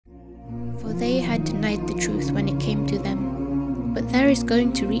for they had denied the truth when it came to them. But there is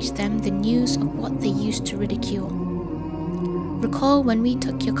going to reach them the news of what they used to ridicule. Recall when we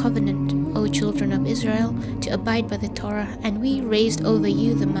took your covenant, O children of Israel, to abide by the Torah, and we raised over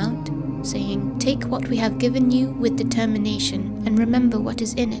you the mount, saying, Take what we have given you with determination, and remember what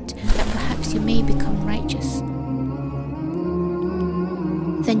is in it, that perhaps you may become righteous.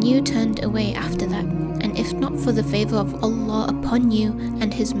 Then you turned away after that, and if not for the favor of Allah upon you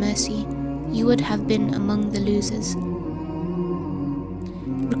and His mercy, you would have been among the losers.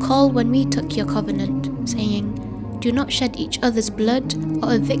 Recall when we took your covenant, saying, Do not shed each other's blood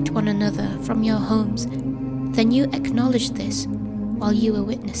or evict one another from your homes. Then you acknowledged this while you were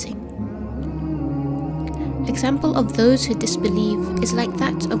witnessing. Example of those who disbelieve is like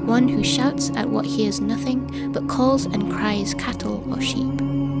that of one who shouts at what hears nothing but calls and cries cattle or sheep.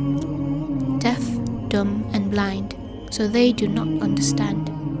 Deaf, dumb and blind, so they do not understand.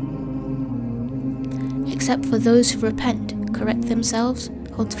 Except for those who repent, correct themselves,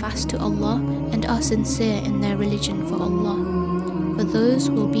 hold fast to Allah and are sincere in their religion for Allah, for those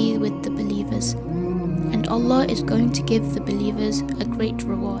will be with the believers, and Allah is going to give the believers a great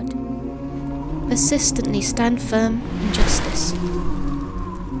reward. Persistently stand firm in justice.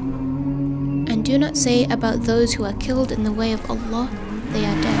 And do not say about those who are killed in the way of Allah, they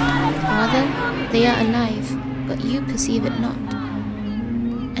are dead. Rather, they are alive, but you perceive it not.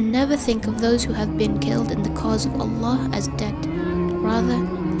 And never think of those who have been killed in the cause of Allah as dead. Rather,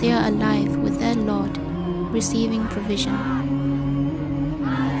 they are alive with their Lord, receiving provision.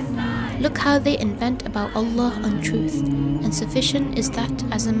 Look how they invent about Allah untruth, and sufficient is that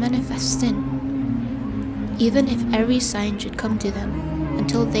as a manifest sin, even if every sign should come to them,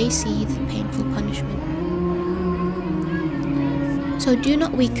 until they see the painful punishment. So do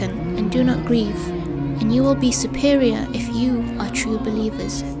not weaken and do not grieve, and you will be superior if you are true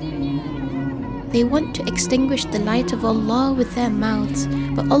believers. They want to extinguish the light of Allah with their mouths,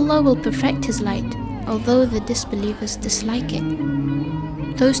 but Allah will perfect His light, although the disbelievers dislike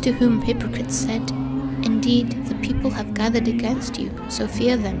it. Those to whom hypocrites said, Indeed, the people have gathered against you, so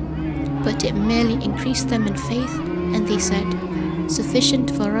fear them. But it merely increased them in faith, and they said,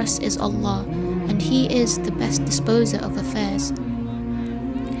 Sufficient for us is Allah, and He is the best disposer of affairs.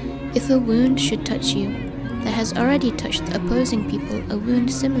 If a wound should touch you, there has already touched the opposing people a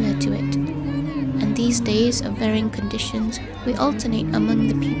wound similar to it. And these days of varying conditions we alternate among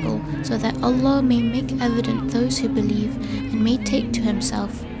the people, so that Allah may make evident those who believe, and may take to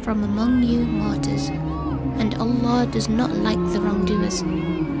Himself from among you martyrs. And Allah does not like the wrongdoers.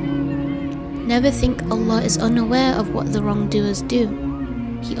 Never think Allah is unaware of what the wrongdoers do.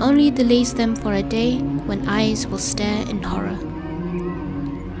 He only delays them for a day when eyes will stare in horror.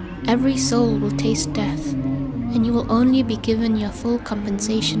 Every soul will taste death, and you will only be given your full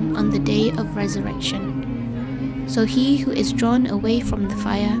compensation on the day of resurrection. So he who is drawn away from the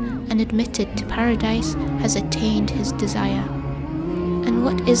fire and admitted to paradise has attained his desire. And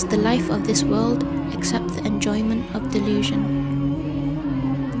what is the life of this world except the enjoyment of delusion?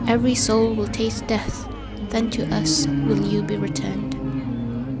 Every soul will taste death, then to us will you be returned.